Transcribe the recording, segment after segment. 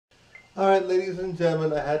Alright, ladies and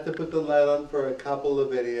gentlemen, I had to put the light on for a couple of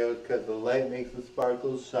videos because the light makes the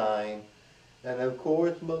sparkles shine. And of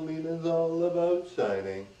course, Melina's all about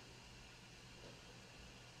shining.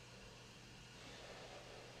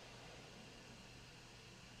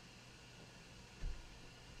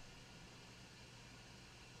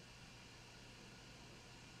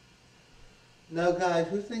 Now guys,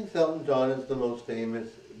 who thinks Elton John is the most famous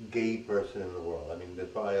gay person in the world? I mean, there's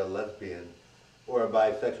probably a lesbian or a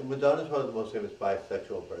bisexual. Madonna's probably the most famous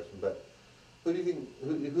bisexual person, but who do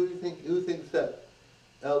you think, who thinks that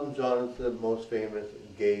Elton John is the most famous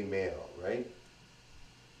gay male, right?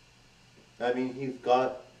 I mean, he's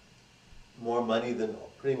got more money than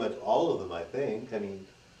pretty much all of them, I think. I mean,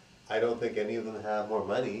 I don't think any of them have more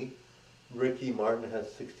money. Ricky Martin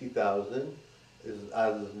has 60,000 is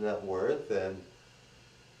as his net worth, and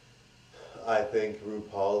I think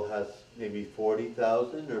RuPaul has maybe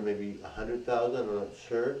 40,000 or maybe 100,000. I'm not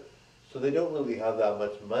sure. So they don't really have that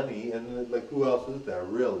much money, and like who else is there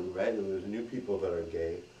really, right? There's new people that are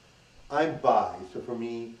gay. I'm bi, so for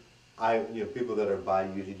me, people that are bi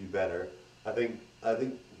usually do better. I think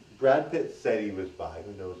Brad Pitt said he was bi.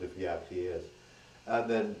 Who knows if he actually is? And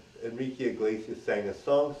then Enrique Iglesias sang a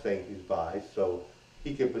song saying he's bi, so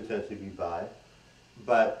he could potentially be bi.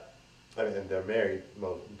 But I mean, and they're married.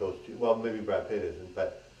 Most those two. Well, maybe Brad Pitt isn't,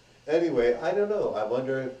 but anyway, I don't know. I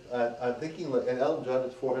wonder if I'm thinking like, and Elton John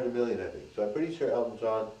is 400 million, I think. So I'm pretty sure Elton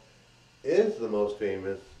John is the most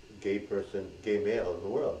famous gay male in the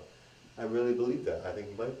world. I really believe that. I think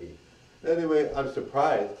he might be. Anyway, I'm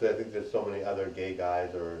surprised because I think there's so many other gay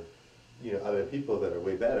guys or other people that are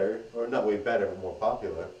way better, or not way better, but more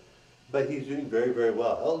popular. But he's doing very, very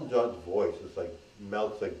well. Elton John's voice is like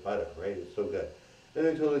melts like butter, right? It's so good.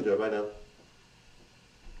 Anyway, totally enjoy. Bye now.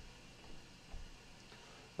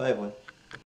 Bye everyone.